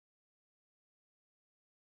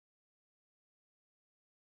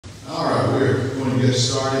All right, we're going to get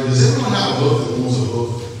started. Does everyone have a book that wants a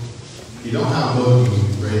book? If you don't have a book, you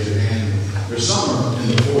can raise your hand. There's some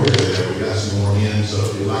in the foyer there. We got some more in, so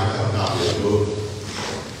if you'd like to have a copy of the book,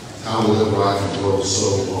 How to Live Right in the World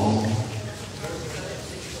So Wrong.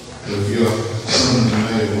 If you're someone who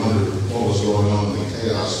may have wondered what was going on in the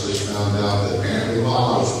chaos, just found out that apparently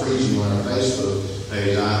while I was preaching on our Facebook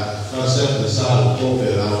page, I stepped to the side of the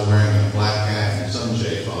pulpit. I was wearing a black hat and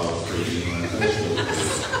sunshade while I was preaching on our Facebook page.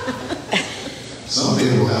 Some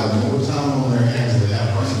people have more time on their hands than they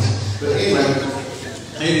have brains. But anyway,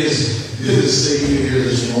 it is good to see you here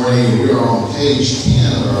this morning. We are on page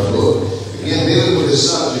 10 of our book. Again, dealing with the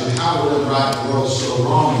subject, How to Live Right in the World So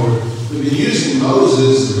Wrong. We've been using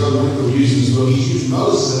Moses, Brother Winkler using this book. He's used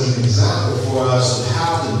Moses as an example for us of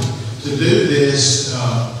how to do this.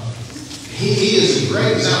 He is a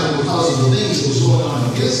great example because of the things that was going on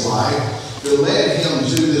in his life that led him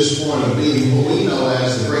to this point of being what we know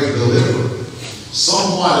as the great deliverer.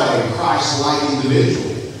 Somewhat a Christ-like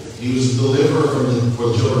individual. He was the deliverer for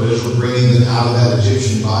the children of Israel, bringing them out of that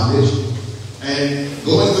Egyptian bondage. And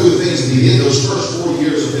going through the things that he did those first 4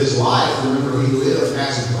 years of his life, remember he lived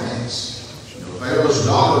as a prince. Pharaoh's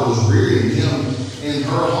daughter was rearing him in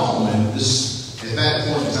her home. And this, at that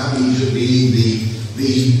point in time, Egypt being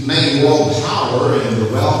the main world power and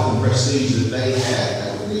the wealth and prestige that they had,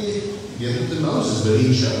 that would be given to Moses. But he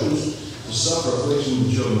chose to suffer affliction with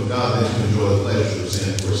the children of God, then to enjoy the pleasure of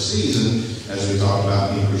sin for a season, as we talk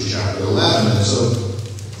about in Hebrews chapter 11. And so,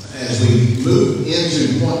 as we move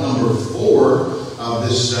into point number 4 of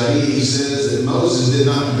this study, he says that Moses did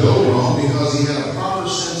not go wrong because he had a proper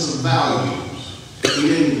sense of values. He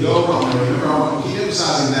didn't go wrong. Now, remember, I want to keep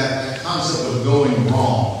emphasizing that concept of going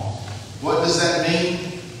wrong. What does that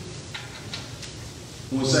mean?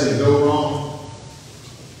 When we say to go wrong?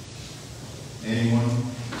 Anyone?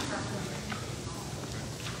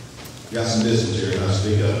 You got some distance here, and I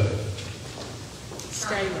speak up.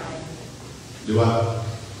 Stay wrong. Do I?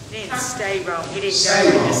 He didn't stay wrong. He didn't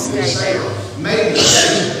Stay go wrong. to stay wrong. Made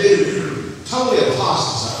mistakes. Totally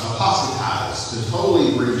apostatized. To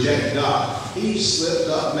totally reject God. He slipped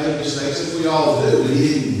up, made mistakes, as we all do, but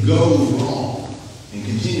he didn't go wrong and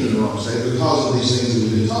continue in the wrong state because of these things that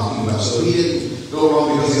we've been talking about. So he didn't go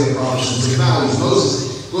wrong because he had a proper sense of values.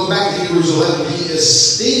 Moses, going back to Hebrews 11, he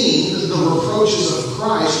esteemed the reproaches of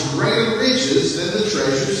Christ greater riches than the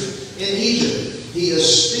treasures in Egypt. He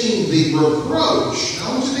esteemed the reproach. Now, I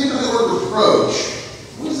want you to think about the word reproach.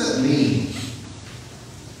 What does that mean?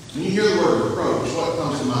 When you hear the word reproach, what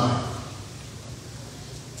comes to mind?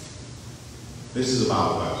 This is a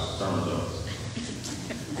Bible class, sermon notes.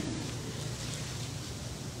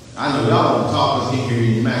 I know y'all don't talk because you can't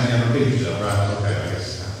hear you imagine having a picture up, right? Okay, I guess.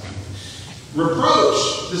 Reproach,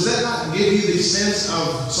 does that not give you the sense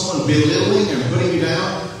of someone belittling and putting you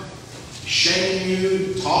down? Shaming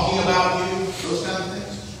you, talking about you, those kind of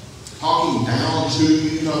things? Talking down to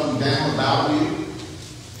you, talking down about you.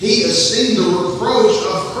 He esteemed the reproach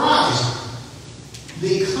of Christ.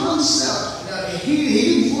 The concept, he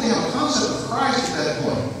didn't fully have a concept of Christ at that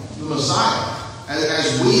point, the Messiah,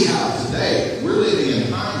 as we have today. We're living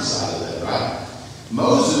in hindsight of that, right?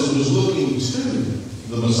 Moses was looking to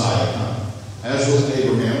the Messiah coming. As was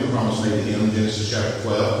Abraham, the promise made to him in Genesis chapter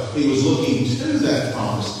 12. He was looking to that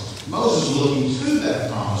promise. Moses was looking to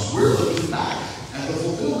that promise. We're looking back at the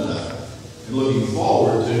fulfillment of it and looking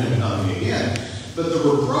forward to him coming again. But the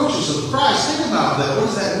reproaches of Christ, think about that. What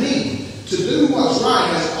does that mean? To do what's right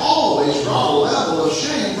has always brought a level of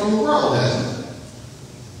shame from the world, hasn't it?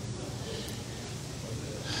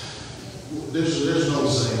 There's no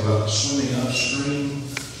saying about swimming upstream.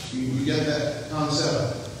 You get that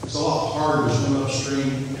concept? It's a lot harder to swim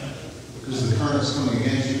upstream because the current's coming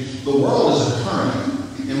against you. The world is a current,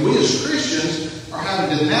 and we as Christians are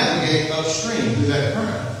having to navigate upstream through that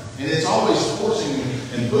current. And it's always forcing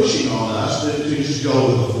and pushing on us to just go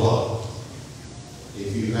with the flow.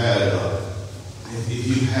 If you've had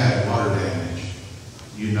water damage,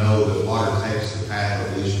 you know that water takes the path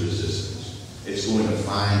of least resistance. It's going to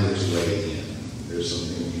find its way in. There's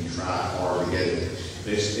something you try hard to get it.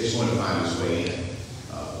 It's going to find its way in.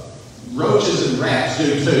 Roaches and rats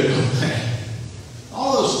do too, don't they?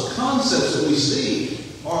 All those concepts that we see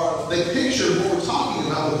they picture what we're talking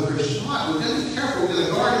about with the Christian life. We've got to be careful. We've got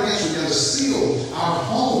to guard against. We've got to seal our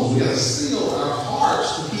homes. We've got to seal our hearts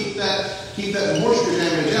to keep that moisture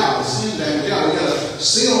damage out, the sin damage out. We've got to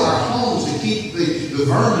seal our homes to keep the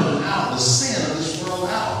vermin out, the sin of this world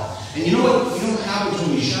out. And you know what happens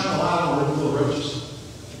when you shine a light on a room full of roaches?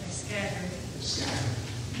 They scatter.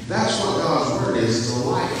 That's what God's word is. It's a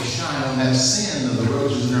light to shine on that. that sin of the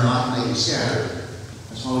roaches in our life make it scattered.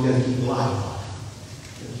 That's why we got to keep the light on.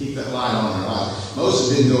 Keep that line on their life.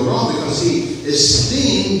 Moses didn't go wrong because he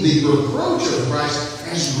esteemed the reproach of Christ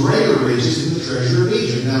as greater riches than the treasure of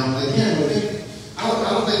Egypt. Now, again, I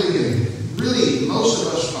don't think we can really, most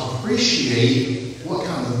of us appreciate what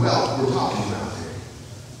kind of wealth we're talking about here.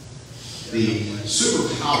 The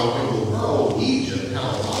superpower of the world, Egypt, had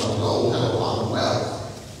a lot of gold, had a lot of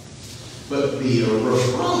wealth. But the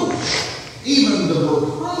reproach, even the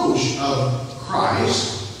reproach of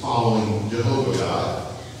Christ following Jehovah God,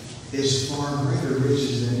 is far greater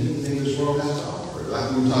riches than anything this world has to offer.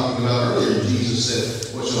 Like we were talking about earlier, Jesus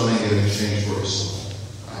said, what shall I make in exchange for his soul?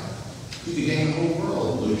 Right? You could gain the whole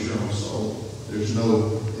world and lose your own soul. There's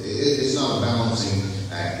no, it's not a balancing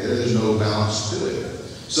act there. There's no balance to it.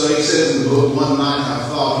 So he says in the book, one night I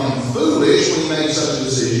thought him foolish when he made such a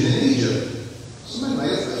decision in Egypt. Somebody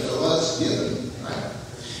made it think, well, that's given, right?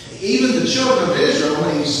 Even the children of Israel,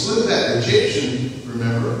 when he slew that Egyptian,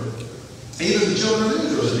 remember, even the children of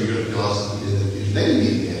Israel said, you're going to kill us if you did that. They didn't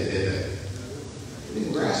even get it, did they? They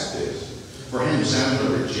didn't grasp this. For him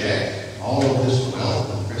to reject all of this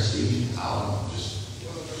wealth and prestige and power,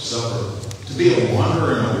 just suffer, to be a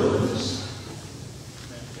wanderer in a wilderness,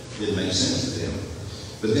 didn't make sense to him.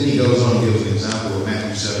 But then he goes on and gives an example of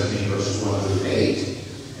Matthew 17, verses 1 through 8.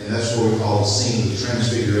 And that's what we call the scene of the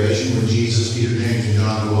transfiguration, when Jesus, Peter, James, and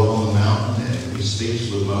John go up on the mountain and he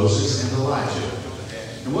speaks with Moses and Elijah.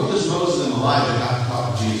 And what does Moses and Elijah have to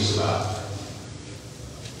talk to Jesus about?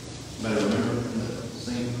 Better remember the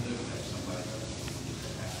scene?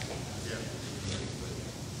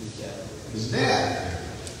 His death.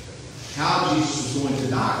 How Jesus was going to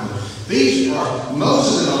die. These are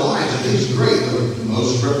Moses and Elijah. These great,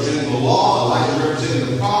 Moses representing the law, Elijah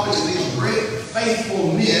representing the prophets, and these great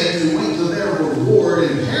faithful men who went to their reward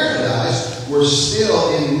in paradise were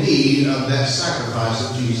still in need of that sacrifice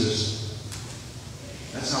of Jesus.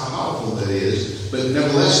 That's how powerful that is. But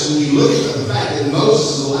nevertheless, when you look at the fact that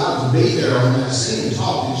Moses is allowed to be there on that scene and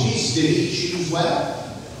talk to Jesus, did he choose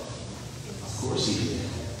well? Of course he did.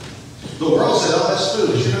 The world said, oh, that's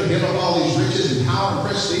foolish. You're going to give up all these riches and power and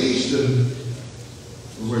prestige to...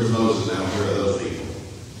 Where's Moses now? Where are those people?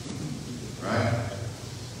 Right?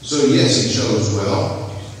 So yes, he chose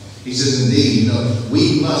well. He says, indeed,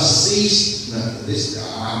 we must cease...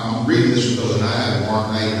 Now, I'm reading this because I have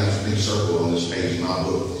Mark 8, and that's a big circle on this page in my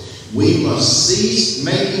book. We must cease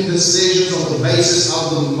making decisions on the basis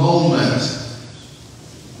of the moment,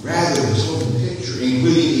 rather than the total picture,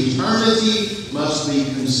 including eternity, must be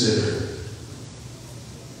considered.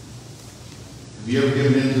 Have you ever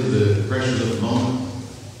given in to the pressures of the moment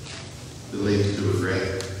that leads to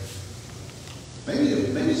regret? Maybe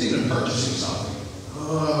it's even purchasing something.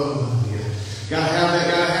 Oh, yeah. Gotta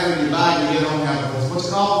have it, you buy it, you get home, have what's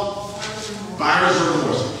it called? Buyer's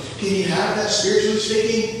remorse. Can you have that spiritually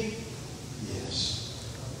speaking? Yes.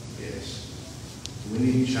 Yes. We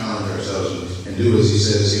need to challenge ourselves and do as he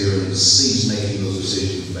says here and cease making those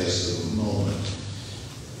decisions based on the moment.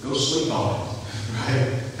 Go sleep on it.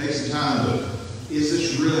 Right? Take some time to, is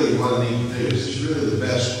this really what I need to do? Is this really the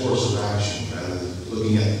best course of action? Rather than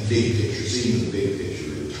looking at the big picture, seeing the big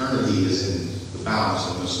picture. Eternity is in the balance,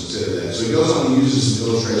 and must consider that. So he goes on and uses some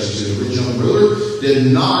illustrations. The rich young ruler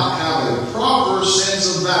did not have a proper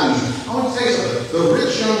sense of value. I want to tell you something. The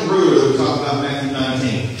rich young ruler that we talked about in Matthew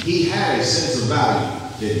 19, he had a sense of value,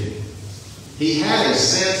 didn't he? He had a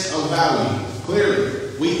sense of value.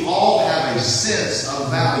 Clearly, we all have a sense of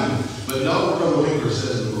value. But note what Brother Winkler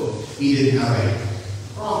says in the book. He didn't have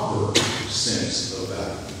a proper sense of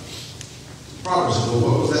value. Proper sense. Well,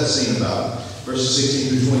 what was that scene about? Verses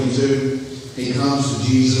 16 through 22. He comes to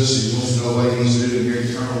Jesus. He wants to know what he needs to do to inherit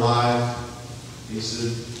eternal life. He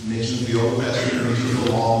said, mentions the Old Testament, mentions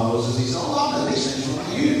the law of Moses. He said, oh, I've done these things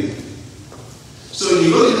like you do. So when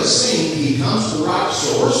you look at the scene, he comes to the right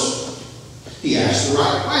source. He asks the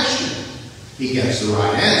right question. He gets the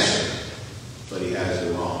right answer. But he has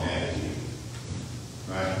the wrong attitude.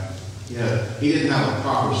 Right? Yeah. He didn't have a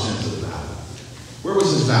proper sense of value. Where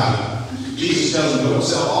was his value? Jesus tells him, go and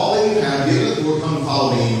sell all that you have, give it to the poor, come and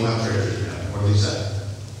follow me, and you'll have treasure in heaven. What did he say?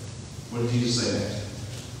 What did Jesus say next?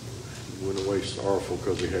 He went away sorrowful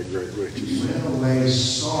because he had great riches. He went away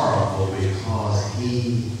sorrowful because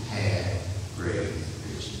he had great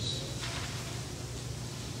riches.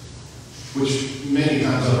 Which many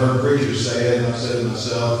times I've heard preachers say it, and I've said to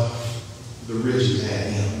myself, the riches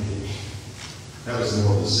had him, didn't he? That was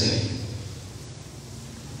more of the scene.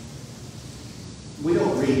 We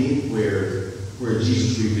don't read anywhere where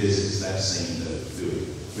Jesus revisits that scene, do we?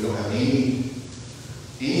 We don't have anything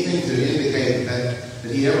to indicate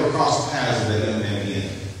that he ever crossed paths with that young man again.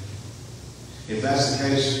 If that's the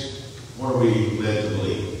case, what are we led to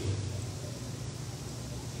believe?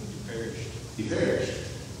 He perished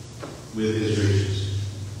with his riches.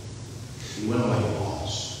 He went away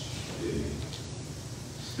lost, didn't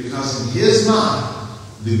he? Because in his mind,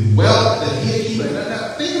 the wealth that he had accumulated.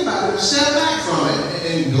 Now think about it, step back from it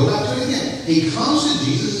and go back to it again. He comes to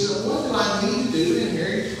Jesus and says, what do I need to do to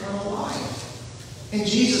inherit eternal life? And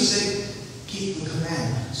Jesus said, keep the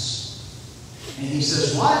commandments. And he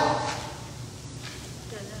says, what?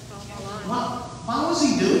 Why was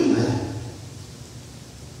he doing that?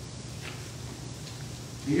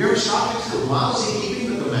 Have you ever stopped and said, why was he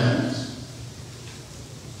keeping the commandments?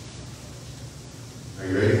 Are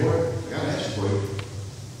you ready for it? I got an answer for you.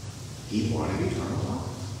 He wanted eternal life.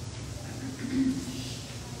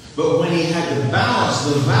 But when he had to balance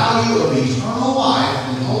the value of eternal life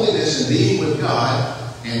and holiness and being with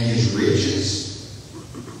God and his riches,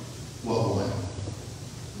 what won?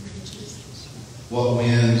 What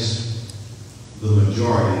wins the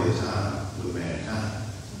majority of the time with mankind?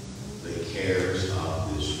 The cares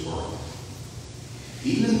of this world.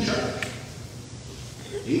 Even in the church.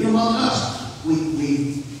 Even among us.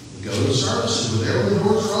 We go to services whenever the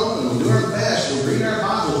doors are open. We do our best. We read our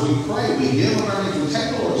Bibles. We pray. We give them everything. We take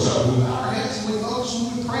the Lord's Supper. We bow our heads and we focus and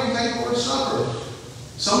we pray and take the Lord's Supper.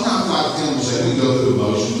 Sometimes, like Tim will say, we go through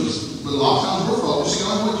emotions, but a lot of times we're focusing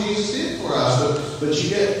on what Jesus did for us. But you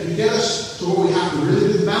get us to where we have to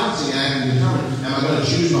really do the balancing act and determine, am I going to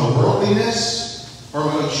choose my worldliness or am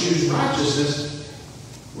I going to choose righteousness?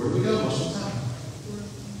 Where do we go most of the time?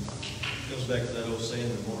 Goes back to that old saying,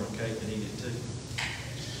 the more a cake than eat it too.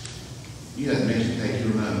 You hadn't mentioned cake. You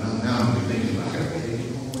remember now I'm thinking about it.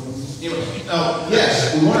 Anyway,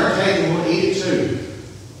 yes, we want our cake and we want to eat it too.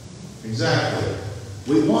 Exactly.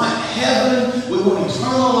 We want heaven. We want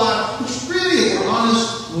eternal life. Which really, if we're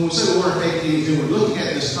honest, when we say we want our cake and eat it too, we're looking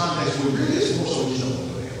at this context. We really is more so we just don't want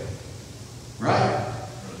to go to heaven. Right?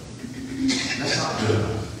 That's not good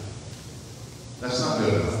enough. That's not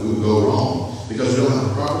good enough. We would go wrong because we don't have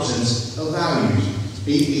a proper sense of values.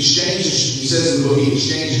 He says in the book, he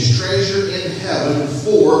exchanged his treasure in heaven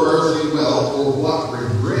for earthly wealth, or what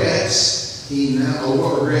regrets he now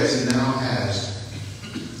has.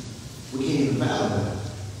 We can't even fathom that.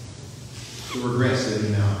 The regrets that he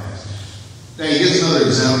now has. Now he gives another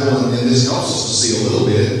example, and this helps us to see a little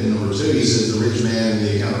bit. In number 2, he says the rich man in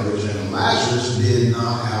the account of the rich man and Lazarus did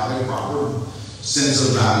not have a proper sense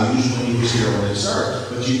of values when he was here on this earth.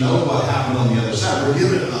 But you know what happened on the other side. We're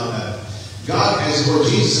given God, as the Lord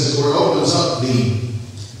Jesus says, Lord opens up the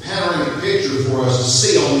panoramic picture for us to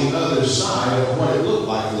see on the other side of what it looked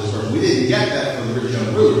like for this person. We didn't get that from the rich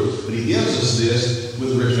young ruler, but he gives us this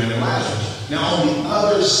with the rich man and Lazarus. Now on the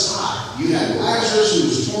other side, you had Lazarus who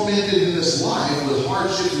was tormented in this life with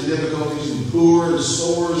hardships and difficulties and poor and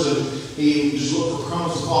sores, and he just looked for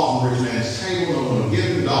crumbs to fall from the rich man's table. No one would give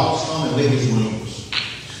him. Dogs come and lick his wounds.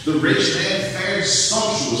 The rich man fared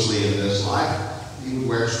sumptuously in this life. He would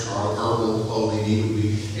wear scarlet, purple clothing. He would be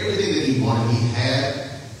everything that he wanted, he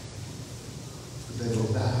had. But they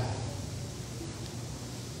both died.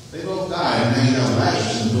 They both died. And now you have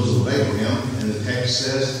Lazarus in the bosom of Abraham, and the text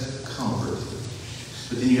says, comfort.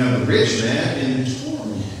 But then you have the rich man in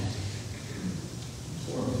torment.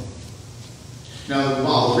 Now,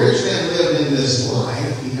 while the rich man lived in this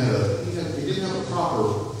life, he didn't have a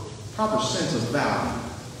proper sense of value.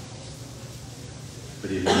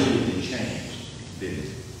 But it immediately changed.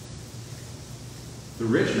 Didn't. The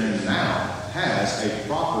rich man now has a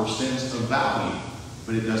proper sense of value,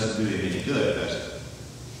 but it doesn't do him any good, does it?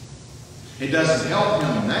 It doesn't help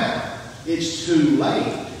him now. It's too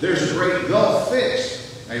late. There's a great gulf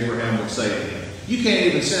fixed, Abraham would say to him. You can't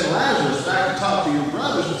even send Lazarus back to talk to your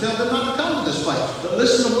brothers and tell them not to come to this place. But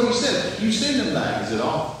listen to what he said. You send them back, is it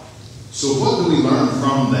all? So what do we learn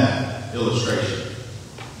from that illustration?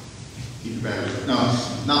 Keep your batteries. No,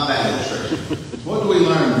 not that illustration. What do we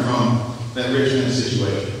learn from that rich man's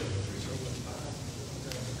situation?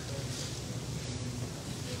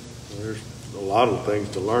 There's a lot of things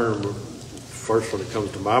to learn. First one that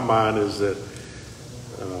comes to my mind is that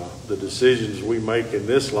the decisions we make in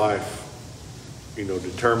this life,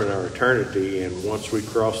 determine our eternity. And once we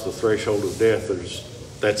cross the threshold of death,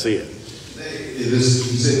 that's it. He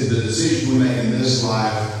said the decisions we make in this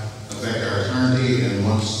life affect our eternity, and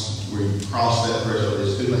once we cross that threshold,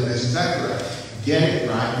 it's too late. That's exactly right. Get it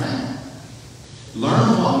right now.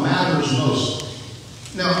 Learn what matters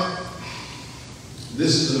most. Now,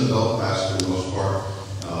 this is an adult pastor for the most part.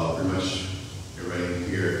 Pretty much everybody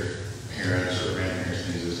here, parents or grandparents,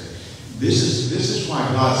 things like that. This is why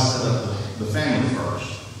God set up the family first.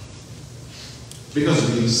 Because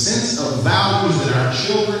the sense of values that our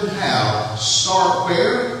children have start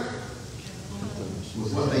where?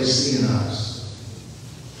 With what they see in us.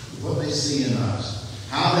 what they see in us,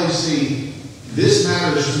 how they see, this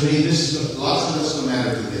matters to me, lots of this will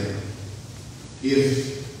matter to them. If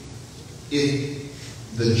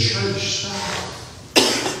the church stuff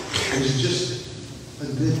is just a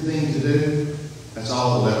good thing to do, that's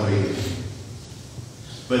all it'll ever be.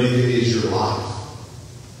 But if it is your life,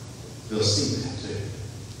 they'll see that too.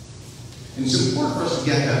 And it's important for us to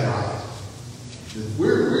get that right.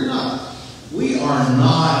 We are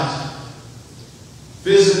not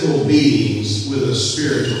physical beings with a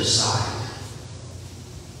spiritual side.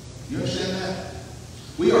 You understand that?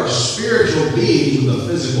 We are spiritual beings with a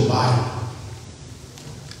physical body.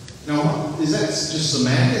 Now, is that just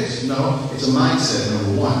semantics? No, it's a mindset,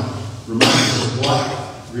 number one. Remind us of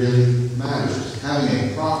what really matters.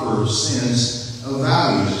 Having a proper sense of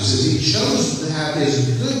values. It says he chose to have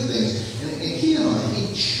his good things. And key on it,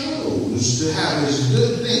 he chose to have his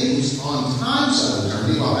good things on time side of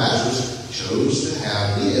eternity, while Lazarus chose to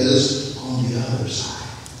have his on the other side.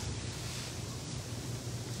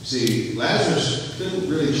 See, Lazarus couldn't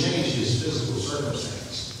really change his physical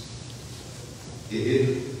circumstance.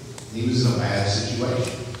 He was in a bad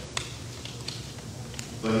situation.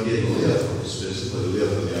 But he didn't live for his physical, he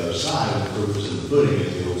lived on the other side. The proof is in the pudding,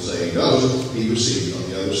 as the old saying goes. He received on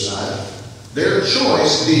the other side. Their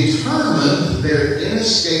choice determined their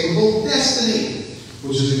inescapable destiny,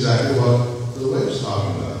 which is exactly what the way was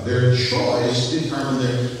talking about. Their choice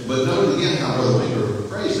determined but note again how Brother Winkler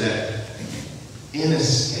phrased that.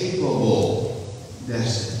 Inescapable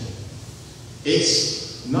destiny.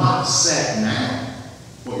 It's not set now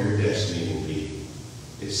what your destiny will be.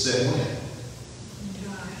 It's set when?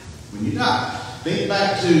 When you die. Think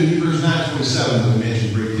back to Hebrews 9:27 that we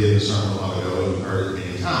mentioned briefly in the sermon a while ago, and you've heard it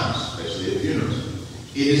many times, especially at funerals.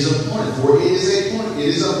 It is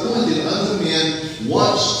appointed unto men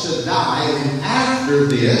once to die, and after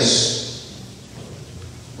this,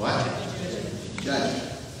 what? Judgment.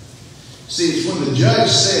 See, it's when the judge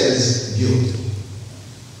says guilty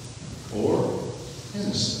or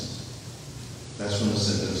innocent. That's when the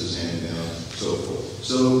sentence is handed down, so forth.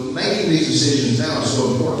 So making these decisions now is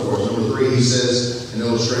so important for us. Number 3, he says an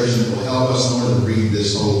illustration that will help us. I wanted to read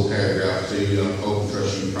this whole paragraph to you. I hope and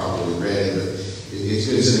trust you probably read it, but it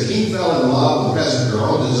says, a king fell in love with the peasant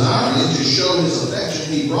girl, desiring to show his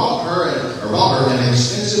affection. He brought her an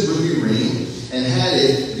expensive ruby ring and had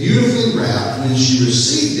it beautifully wrapped. When she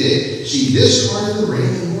received it, she discarded the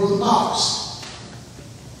ring and wore the box.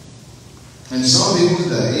 And some people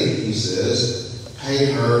today, he says,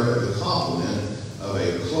 pay her the compliment of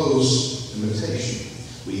a close imitation.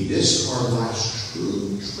 We discard life's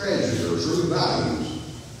true treasure or true values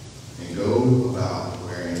and go about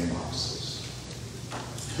wearing boxes.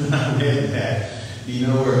 When I read that, do you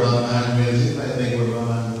know where my mind went? Anybody think where my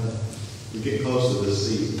mind went? We get close to this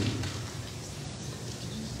season.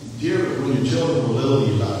 Do you ever, when your children were little,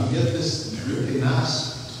 you thought, you get this really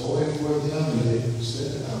nice toy for them, and they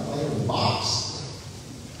sit it out like in a box.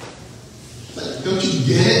 Like, don't you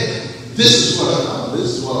get it? This is what I want. This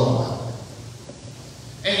is what I want.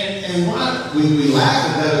 And why we laugh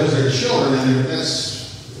at that because they're children, and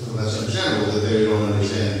that's understandable that they don't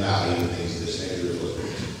understand value and things of this nature. But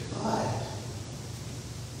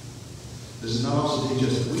does it not also teach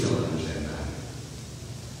us that we don't understand value?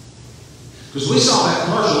 Because we saw that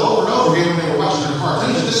commercial over and over again when they were watching their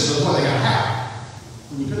cartoons, and this is what they got to have.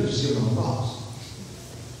 And you could have just given them a box.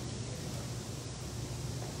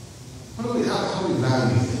 How do we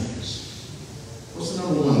value things? What's the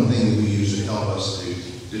number one thing that we use to help us to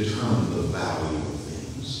determine the value of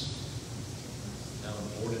things? How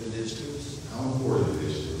important it is to us. How important it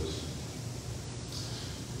is to us.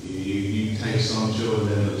 You take some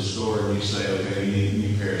children into the store and you say, okay, you need a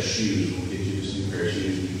new pair of shoes. We'll get you this new pair of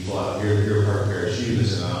shoes. And you pull out, here's her pair of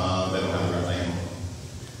shoes. And they don't have the right name.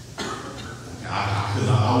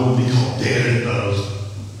 I wouldn't be called dead in those.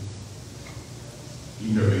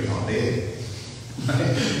 You've never been called dead.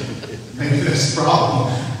 Maybe that's the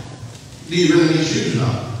problem. Do you really need shoes or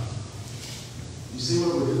not? You see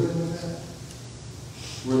what we're doing with that?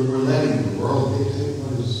 We're letting the world dictate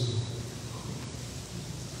what is.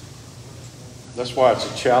 That's why it's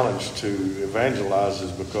a challenge to evangelize,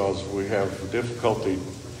 is because we have difficulty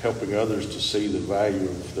helping others to see the value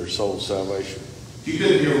of their soul's salvation. If you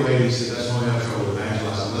couldn't hear what he said, that's why we have trouble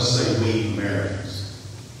evangelizing. Let's say we Americans.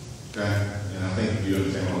 Okay? And I think you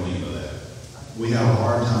understand what I mean by that. We have a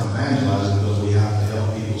hard time evangelizing because we have to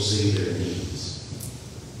help people see their needs.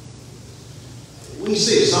 We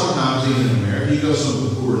see it sometimes even in America. You go to some of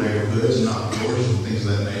the poor neighborhoods and not yours and things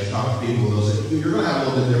of that nature, talk to people, and they'll say, you're going to have a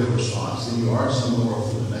little bit different response than you are in some of the more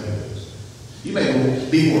affluent neighborhoods. You may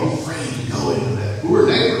be more afraid to go into that poor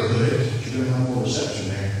neighborhood, but you're going to have more reception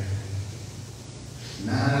there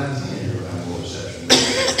 9 out of 10 you're going to have more reception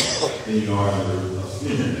than you are in a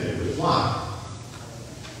funeral neighborhood. Why?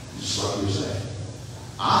 Just like you were saying.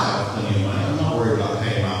 I have plenty of money. I'm not worried about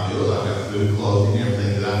paying my bills. I've got food, clothing,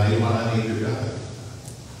 everything that I need when I need to go.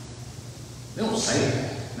 They don't say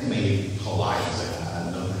that. They may be polite and say,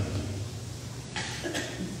 I know thank you.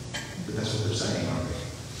 But that's what they're saying, aren't they?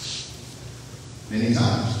 Many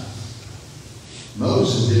times.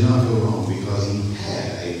 Moses did not go wrong because he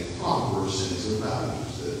had a proper sense of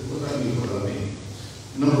values. What do I mean? What do I mean?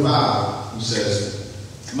 Number 5, he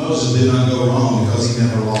says, Moses did not go wrong because he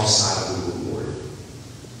never lost sight of the reward.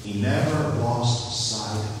 He never lost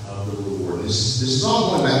sight of the reward. This is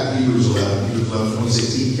all going back to Hebrews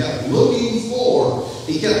 11:26. He kept looking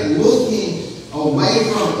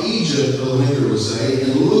away from Egypt, the Winkler would say,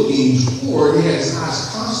 and looking toward. He had his eyes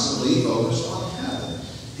constantly focused on heaven.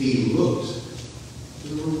 He looked to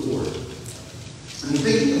the reward. And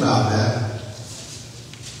thinking about that,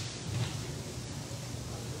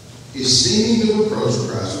 esteeming the reproach of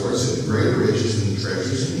Christ's words of greater riches than the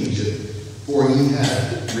treasures in Egypt, for he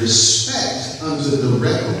had respect unto the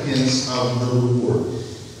recompense of the reward.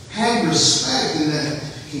 Had respect in that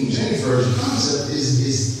King James Version concept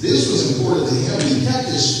is this was important to him. He kept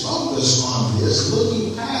his focus on this,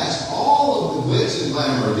 looking past all of the glitz and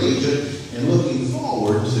glamour of Egypt and looking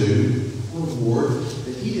forward to a reward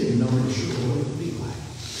that he didn't know for sure what it would be like.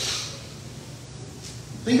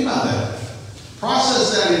 Think about that.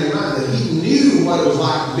 Process that in your mind, that he knew what it was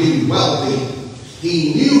like to be wealthy.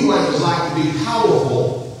 He knew what it was like to be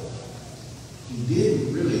powerful. He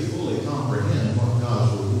didn't really fully comprehend what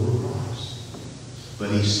God's reward was. But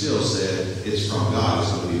he still said, it's from God,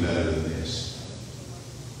 it's going to be better than this.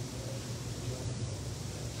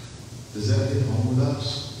 Does that hit home with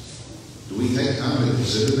us? Do we take time to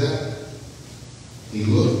consider that? He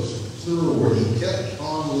looked to the reward. He kept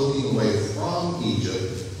on looking away from Egypt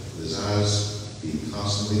with his eyes being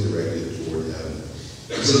constantly directed toward heaven.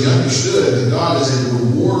 So he understood that God is a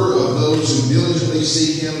rewarder of those who diligently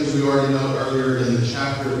seek him, as we already know earlier in the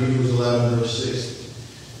chapter of Hebrews 11, verse 6.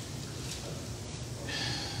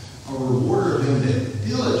 A rewarder of them that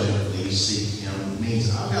diligently seek him means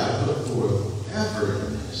I've got to put forth effort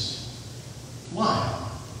in this. Why?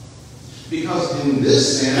 Because in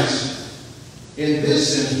this sense,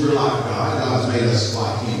 we're like God. God's made us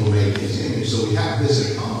like him. We're made in his image. So we have this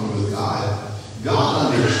in common with God.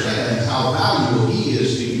 God understands how valuable he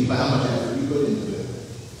is to you by how much effort you put into it.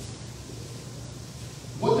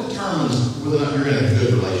 What determines whether or not you're in a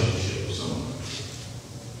good relationship with someone?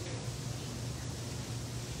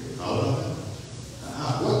 You ever thought about that?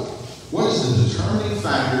 What is the determining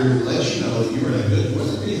factor that lets you know that you're in a good,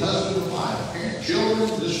 whether it be husband or wife, parent, children,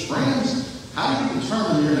 just friends? How do you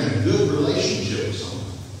determine you're in a good relationship with someone?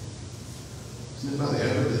 Isn't it about the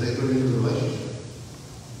effort that they put into the relationship?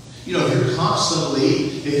 You know, if you're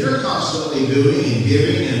constantly doing and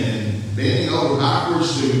giving and bending over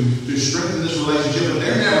backwards to strengthen this relationship, and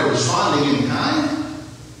they're never responding in kind,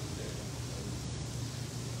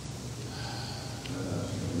 I can't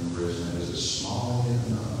remember his name. Is it Small?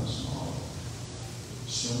 No, not Small.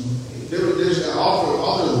 There's an author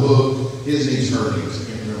of the book, His Knees Hurting. I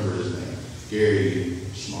can't remember his name. Gary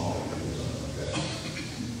Small.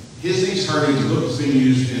 His Knees Hurting, the book has been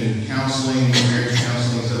used in counseling, marriage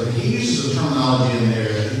counseling, so he uses a terminology in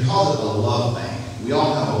there. He calls it a love bank. We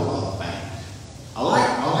all have a love bank. I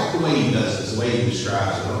like the way he does this, the way he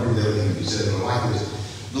describes it. I don't agree with everything he says, but I like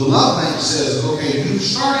this. The love bank says, okay, you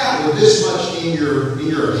start out with this much in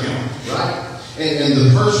your account, right? And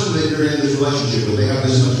the person that you're in this relationship with, they have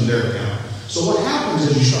this much in their account. So what happens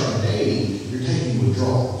is you start dating, you're taking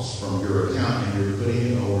withdrawals from your account and you're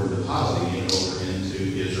putting it over, depositing it over into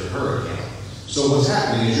his or her account. So what's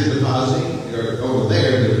happening is you're depositing, you're over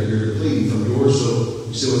there, you're depleting from yours, so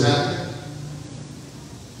you see what's happening?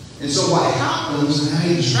 And so what happens, and how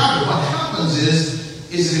he describes it, what happens is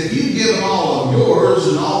that if you give them all of yours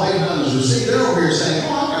and all they've done is receive, they're over here saying,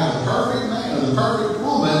 oh, I got the perfect man or the perfect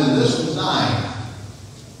woman and this one's dying.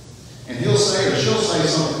 And he'll say or she'll say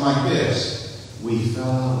something like this, we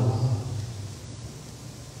fell out of love.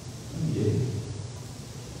 You didn't.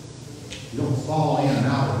 You don't fall in and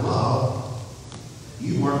out of love.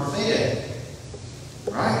 You weren't fed.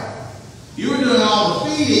 Right? You were doing all the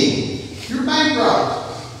feeding. You're bankrupt.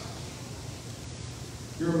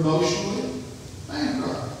 You're emotionally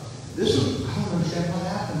bankrupt. This one, I don't understand what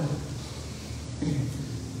happened.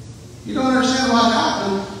 You don't understand what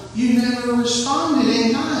happened. You never responded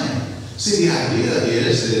in kind. See, the idea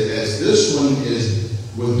is that as this one is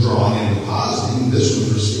withdrawing and depositing, this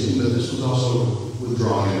one's receiving, but this one's also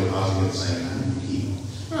withdrawing and depositing at the same time. You keep.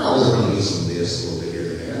 Oh, there's going to be some of this, a little bit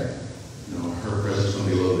here and there. You know, her presence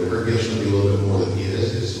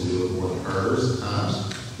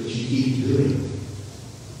doing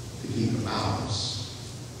to keep the balance.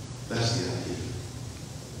 That's the idea.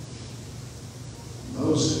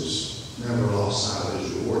 Moses never lost sight of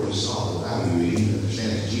his reward. He saw the value. He even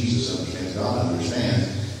understands, Jesus understands, God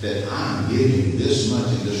understands that I'm giving this much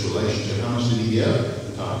in this relationship. How much did he give?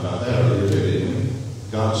 We talked about that earlier too, didn't we?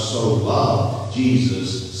 God so loved.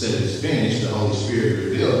 Jesus said it's finished. The Holy Spirit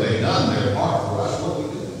revealed. They've done their part for us. What do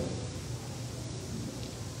we do?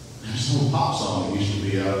 There's an old pop song that used to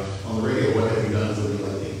be on the radio. What have you done for me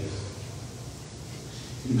lately?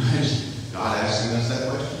 Can you imagine God asking us that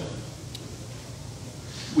question?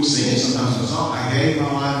 We sing it sometimes in the song. I gave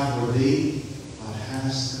my life for thee. What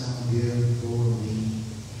hast thou given for me?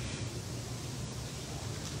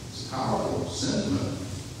 It's a powerful sentiment.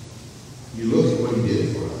 You look at what he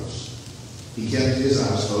did for us. He kept his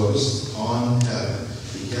eyes focused on heaven.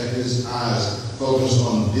 He kept his eyes focused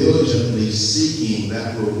on diligently seeking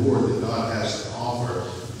that reward that God has to offer.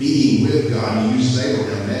 Being with God. He uses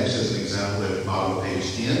Abraham next as an example at the bottom of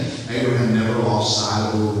page 10. Abraham never lost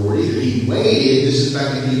sight of the reward either. He waited. This is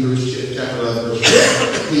back in Hebrews chapter 11,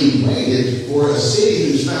 verse 1. He waited for a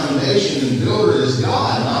city whose foundation and builder is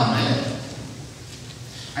God, not man.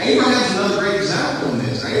 Abraham's another great example in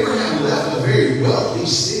this. Abraham left a very wealthy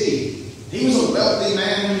city. He was a wealthy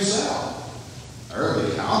man himself.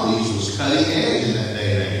 Early Chaldees was cutting edge in that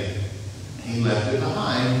day and age. He left it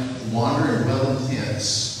behind, wandering well in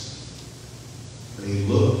tents. But he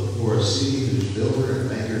looked for a city whose builder and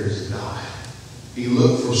maker is God. He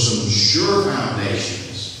looked for some sure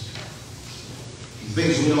foundations. The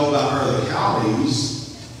things we know about early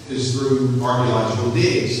Chaldees is through archaeological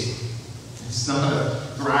digs. It's not a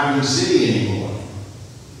thriving city anymore.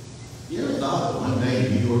 You ever thought that one day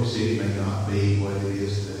New York City may not be what it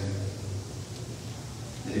is today?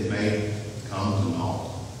 And it may come to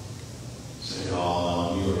naught. Say,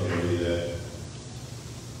 oh, New York never do that.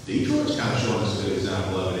 Detroit's kind of showing us a good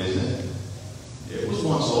example of it, isn't it? It was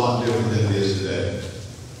once a lot different than it is today.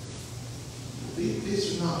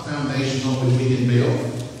 These are not foundations on which we can build.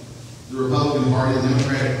 The Republican Party, the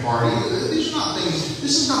Democratic Party, these are not things,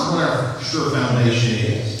 this is not what our sure foundation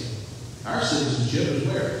is. Our citizenship is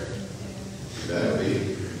where? It better be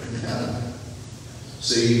in heaven.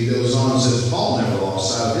 See, he goes on and says, Paul never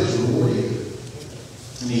lost sight of his reward either.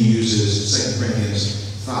 And he uses 2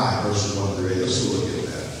 Corinthians 5, verses 1 through 8. Let's look at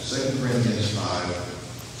that. 2 Corinthians 5,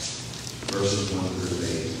 verses 1 through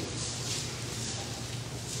 8.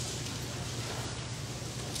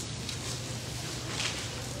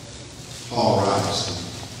 Paul writes,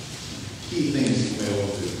 key things you may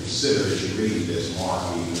want to consider as you read this, Mark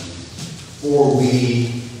even. For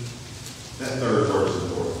we, that third word is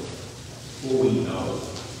important. For we know.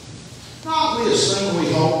 Not we assume,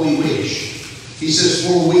 we hope, we wish. He says,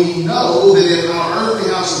 for we know that if our earthly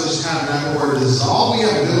house of this tabernacle were to dissolve, we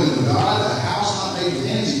have a building of God, a house not made with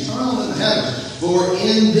hands, eternal in the heavens. For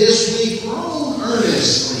in this we groan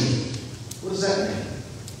earnestly. What does that mean?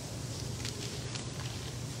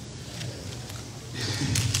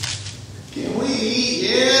 Can we eat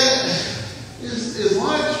yet? Is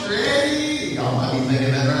lunch ready? Y'all might be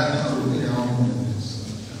thinking that right now. You know,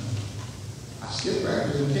 I skip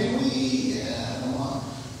breakfast. Can we eat yet?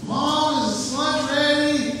 Mom, is lunch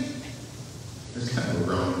ready? It's kind of a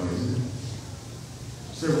groaning, isn't it?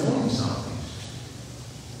 So they're wanting something.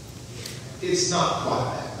 It's not quite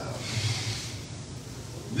that, though.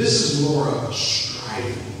 This is more of a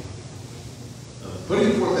striving.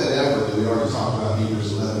 Putting forth that effort that we already talked about in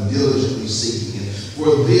Hebrews 11, diligently seeking it.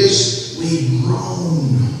 For this we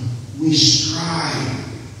groan, we strive,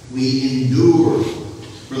 we endure.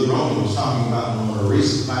 Brother Roman was talking about in one of our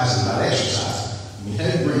recent classes about exercise. I mean,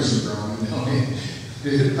 that brings some groaning, you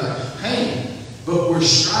know, pain. But we're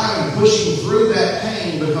striving, pushing through that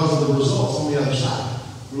pain because of the results on the other side.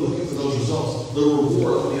 We're looking for those results, the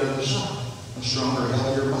reward on the other side. A stronger,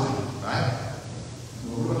 healthier body, right?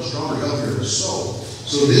 We're much stronger, healthier soul.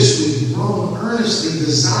 So this we groan earnestly,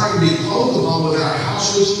 desiring to be clothed upon with our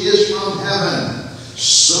house which is from heaven.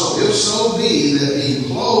 So, if so be that being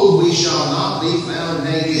clothed we shall not be found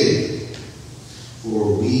naked.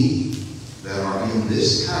 For we that are in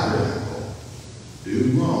this tabernacle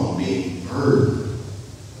do groan, being burdened,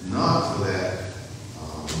 not for that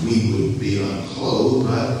we would be unclothed,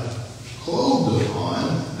 but clothed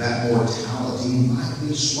upon, that mortality might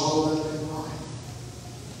be swallowed up in life.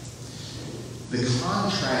 The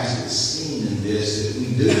contrast is seen in this, that we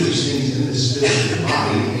do these things in this physical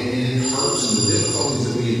body, and it hurts and the difficulties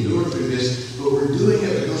that we endure through this, but we're doing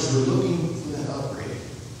it because we're looking for that upgrade.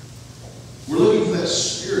 We're looking for that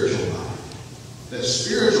spiritual body, that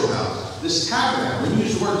spiritual house, this tabernacle. When you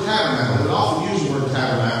use the word tabernacle, we often use the word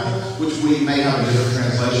tabernacle which we may have a different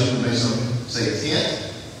translation. We may say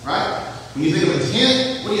tent, right? When you think of a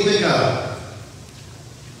tent, what do you think of?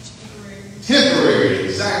 Temporary,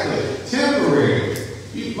 exactly. Temporary.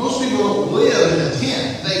 Most people don't live in a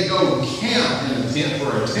tent. They go camp in a tent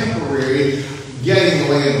for a temporary getting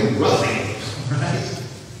away and roughing, right?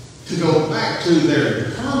 To go back to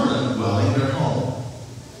their permanent dwelling, their home.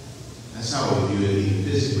 That's how we view it, even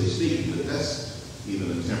physically speaking, but that's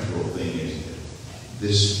even a temporal thing, isn't it?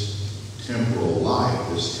 This temporal life,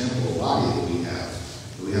 this temporal body that we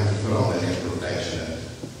have to put all that imperfection in,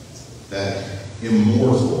 that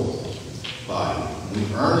immortal body. We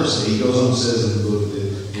earnestly, he goes on and says in the book,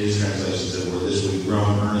 in his translation, said, "Where this we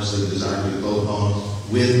groan earnestly, desire to be clothed upon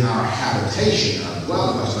with our habitation," our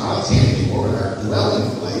dwelling place, not a tent anymore, but our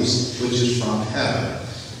dwelling place, which is from heaven.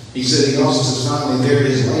 He said, he also says, "Finally, there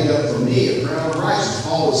is laid up for me a crown of righteousness."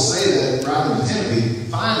 Paul would say that right in Timothy.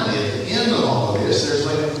 Finally, at the end of all of this, there's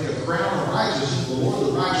laid up for me a crown of righteousness. The Lord,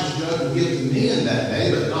 the righteous judge, will give to me in that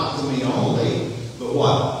day, but not to me only, but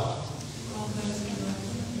what?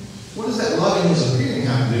 What does that loving his appearing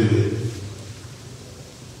have to do with it?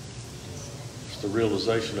 It's the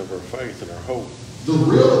realization of our faith and our hope. The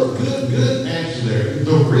real, good answer there.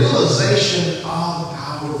 The realization of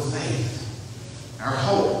our faith, our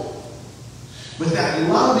hope. But that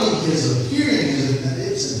loving his appearing is that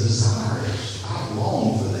it's a desire. I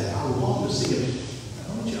long for that. I long to see it.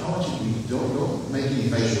 I want you to don't make any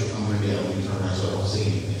facial. I'm going to get on you turn around so I don't see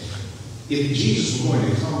anything. If Jesus were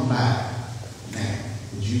going to come back now,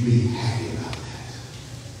 would you be happy about that?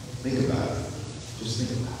 Think about it. Just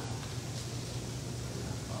think about it.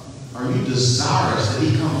 Are you desirous that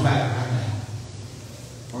he comes back right now?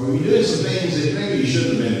 Or are you doing some things that maybe you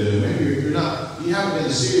shouldn't have been doing? Maybe you haven't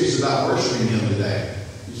been serious about worshiping him today.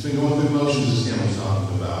 You've just been going through motions as Tim was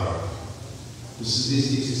talking about.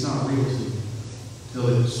 It's not real to you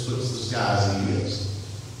until it splits the skies and he is.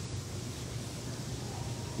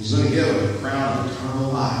 He's going to give a crown of eternal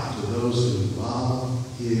life to those who love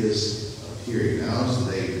his appearing. Now is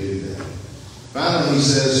the day to do that. Finally, he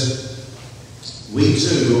says, we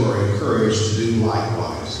too are encouraged to do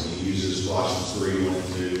likewise. And he uses Colossians 3, 1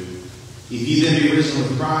 and 2. If ye then be risen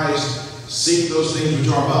with Christ, seek those things which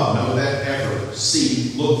are above. Know that effort.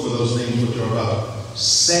 Seek, look for those things which are above.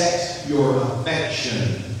 Set your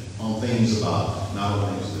affection on things above, not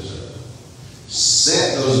on things of this earth.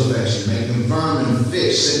 Set those affections, make them firm and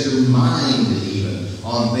fixed. Set your mind even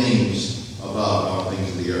on things above, not on things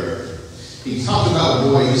of the earth. He talked about a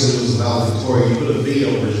boy, he said it was a valedictorian. He put a V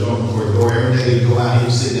over his dormitory door. Every day he'd go out, he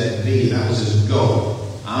would see that V. That was his goal.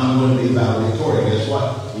 I'm going to be a valedictorian. Guess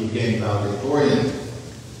what? He became valedictorian.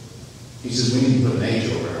 He says we need to put an H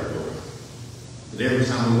over our door. But every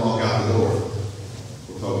time we walk out the door,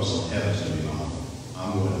 we're focused on heaven's going to be my home.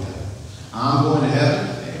 I'm going to heaven. I'm going to heaven,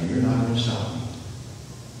 and you're not going to stop me.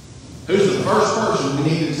 Who's the first person we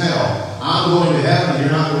need to tell? I'm going to heaven, and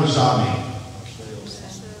you're not going to stop me.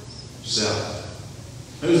 Self.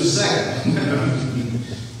 Who's the second?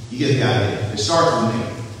 You get the idea. It starts with me.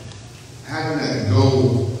 Having that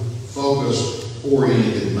goal-focused,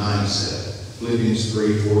 oriented mindset. Philippians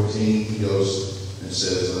 3:14, he goes and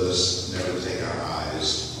says, let us never take our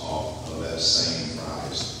eyes off of that same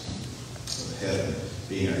prize of heaven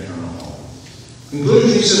being our eternal home. Conclusion,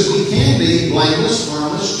 he says, we can be blameless,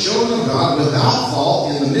 harmless, children of God, without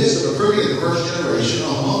fault, in the midst of a crooked and perverse generation,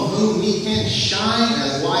 among whom we can shine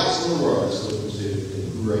as lights in the world. Let's look into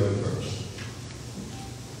a great verse.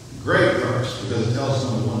 Great verse, because it tells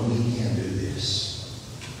someone we can do this.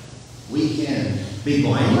 We can be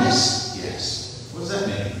blameless? Yes. What does that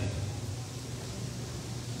mean?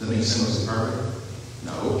 Does that mean sinless and perfect?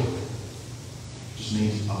 No. It just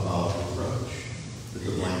means above reproach. That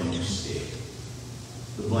the blame won't stick.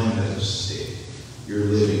 The blame doesn't stick. You're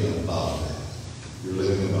living above that. You're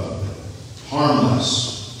living above that.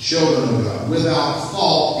 Harmless, children of God, without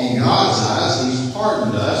fault in God's eyes. He's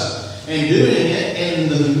pardoned us, and doing it in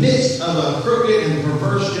the midst of a crooked and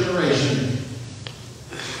perverse generation.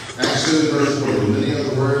 Acts 2 verse 4. With many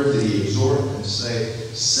other words that he exhort and say,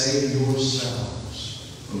 save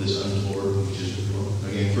yourselves from this untoward, which is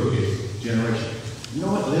again crooked generation. You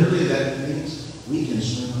know what literally that means? We can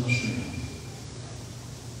swim upstream.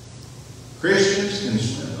 Christians can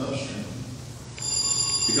swim upstream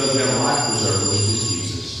because we have a life preserver, which is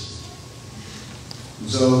Jesus. And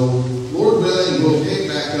so, Lord willing, we'll pick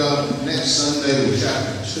back up next Sunday with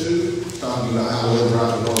chapter 2, talking about how we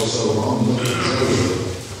right the world so wrong. Look at Joseph.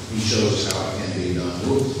 He shows us how it can be done.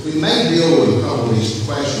 We may deal with a couple of these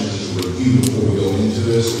questions as a review before we go into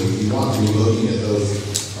this. So if you want to be looking at those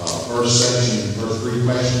first section, first 3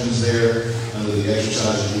 questions there, under the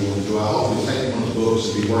exercises you want to do. I hope you take one of the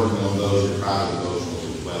books and be working on those or private devotionals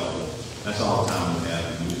as well. That's all the time we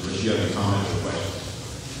have. Unless you have any comments or questions.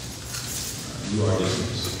 You are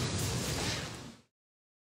dismissed.